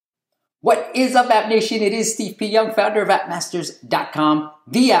What is up, App Nation? It is Steve P. Young, founder of AppMasters.com,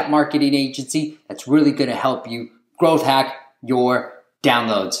 the app marketing agency that's really going to help you growth hack your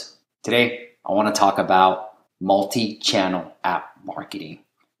downloads. Today, I want to talk about multi-channel app marketing.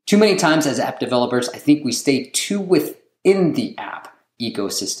 Too many times as app developers, I think we stay too within the app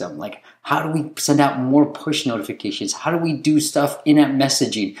ecosystem. Like, how do we send out more push notifications? How do we do stuff in-app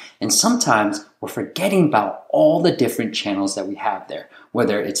messaging? And sometimes we're forgetting about all the different channels that we have there,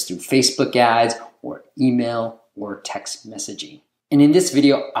 whether it's through Facebook ads or email or text messaging. And in this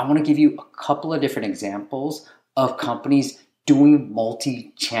video, I want to give you a couple of different examples of companies doing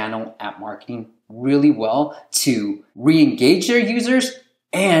multi-channel app marketing really well to re-engage their users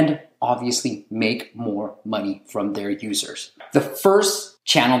and obviously make more money from their users. The first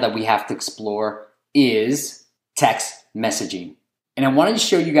channel that we have to explore is text messaging. And I wanted to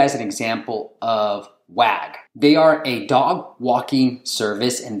show you guys an example of Wag. They are a dog walking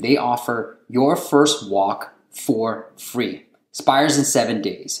service and they offer your first walk for free. Expires in 7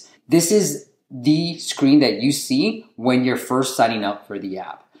 days. This is the screen that you see when you're first signing up for the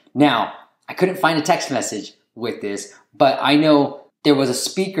app. Now, I couldn't find a text message with this, but I know there was a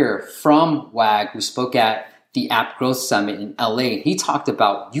speaker from Wag who spoke at the App Growth Summit in LA. He talked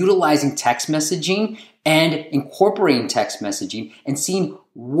about utilizing text messaging and incorporating text messaging and seeing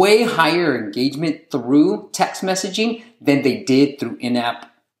way higher engagement through text messaging than they did through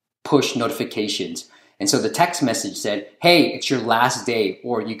in-app push notifications. And so the text message said, hey, it's your last day,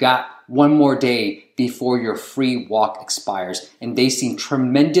 or you got one more day before your free walk expires. And they've seen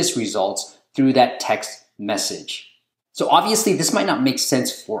tremendous results through that text message. So obviously this might not make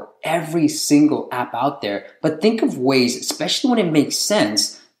sense for every single app out there, but think of ways, especially when it makes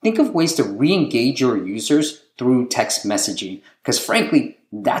sense, think of ways to re-engage your users through text messaging. Because frankly,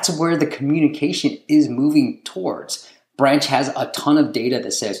 that's where the communication is moving towards. Branch has a ton of data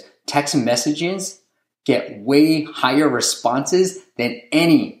that says text messages get way higher responses than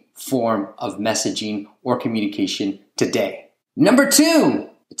any form of messaging or communication today. Number 2,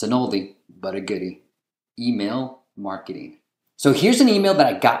 it's an oldie, but a goodie. Email marketing. So here's an email that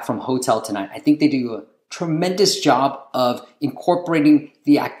I got from Hotel Tonight. I think they do a tremendous job of incorporating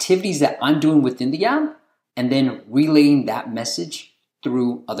the activities that I'm doing within the app and then relaying that message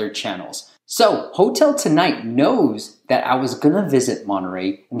through other channels. So Hotel Tonight knows that I was going to visit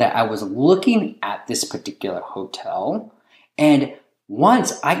Monterey and that I was looking at this particular hotel. And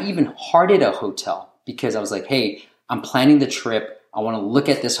once I even hearted a hotel because I was like, hey, I'm planning the trip. I want to look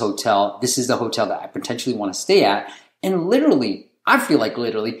at this hotel. This is the hotel that I potentially want to stay at. And I feel like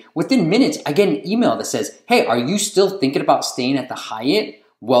within minutes, I get an email that says, hey, are you still thinking about staying at the Hyatt?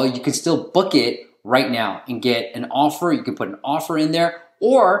 Well, you can still book it right now and get an offer. You can put an offer in there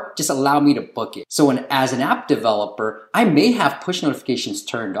or just allow me to book it. So as an app developer, I may have push notifications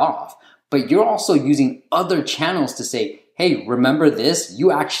turned off, but you're also using other channels to say, hey, remember this?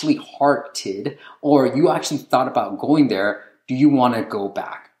 You actually hearted or you actually thought about going there. Do you want to go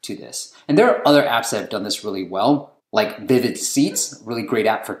back to this? And there are other apps that have done this really well, like Vivid Seats, really great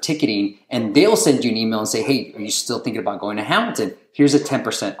app for ticketing. And they'll send you an email and say, hey, are you still thinking about going to Hamilton? Here's a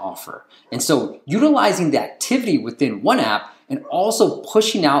 10% offer. And so utilizing the activity within one app and also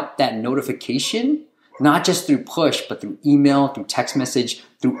pushing out that notification, not just through push, but through email, through text message,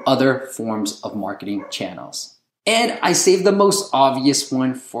 through other forms of marketing channels. And I saved the most obvious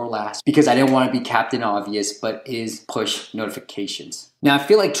one for last because I didn't want to be Captain Obvious, but is push notifications. Now, I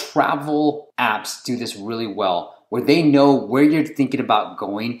feel like travel apps do this really well, where they know where you're thinking about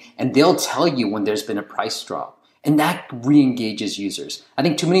going and they'll tell you when there's been a price drop. And that re-engages users. I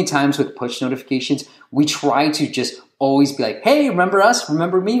think too many times with push notifications, we try to just always be like, hey, remember us?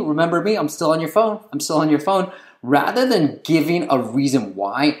 Remember me? Remember me? I'm still on your phone. I'm still on your phone. Rather than giving a reason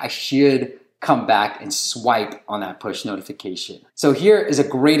why I should come back and swipe on that push notification. So here is a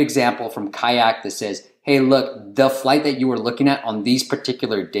great example from Kayak that says, hey, look, the flight that you were looking at on these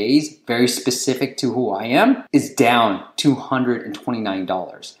particular days, very specific to who I am, is down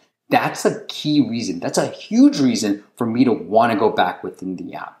 $229. That's a key reason. That's a huge reason for me to want to go back within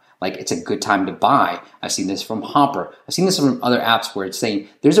the app. Like, it's a good time to buy. I've seen this from Hopper. I've seen this from other apps where it's saying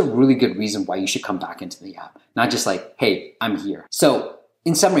there's a really good reason why you should come back into the app. Not just like, hey, I'm here. So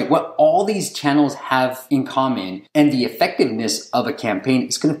in summary, what all these channels have in common and the effectiveness of a campaign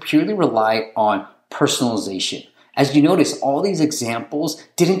is going to purely rely on personalization. As you notice, all these examples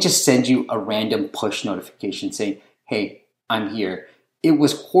didn't just send you a random push notification saying, hey, I'm here. It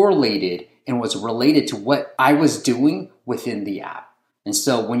was correlated and was related to what I was doing within the app. And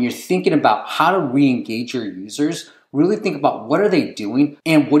so when you're thinking about how to re-engage your users, really think about what are they doing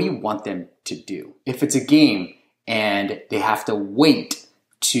and what do you want them to do. If it's a game and they have to wait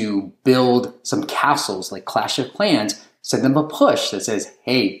to build some castles like Clash of Clans, send them a push that says,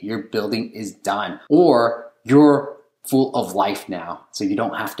 hey, your building is done, or you're full of life now, so you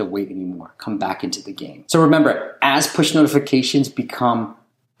don't have to wait anymore. Come back into the game. So remember, as push notifications become,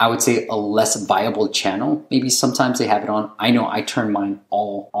 I would say, a less viable channel, maybe sometimes they have it on. I know I turn mine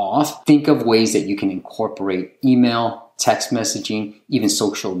all off. Think of ways that you can incorporate email, text messaging, even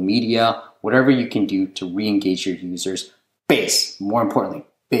social media, whatever you can do to re-engage your users more importantly,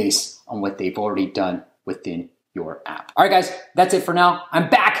 based on what they've already done within your app. All right, guys, that's it for now. I'm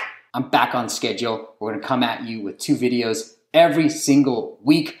back on schedule. We're gonna come at you with 2 videos every single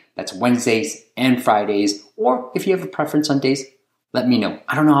week. That's Wednesdays and Fridays. Or if you have a preference on days, let me know.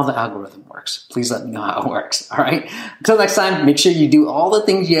 I don't know how the algorithm works. Please let me know how it works, all right? Until next time, make sure you do all the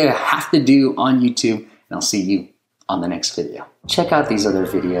things you have to do on YouTube, and I'll see you on the next video. Check out these other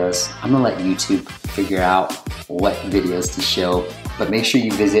videos. I'm gonna let YouTube figure out what videos to show, but make sure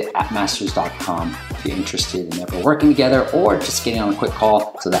you visit appmasters.com if you're interested in ever working together or just getting on a quick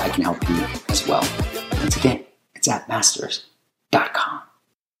call so that I can help you as well. Once again, it's appmasters.com.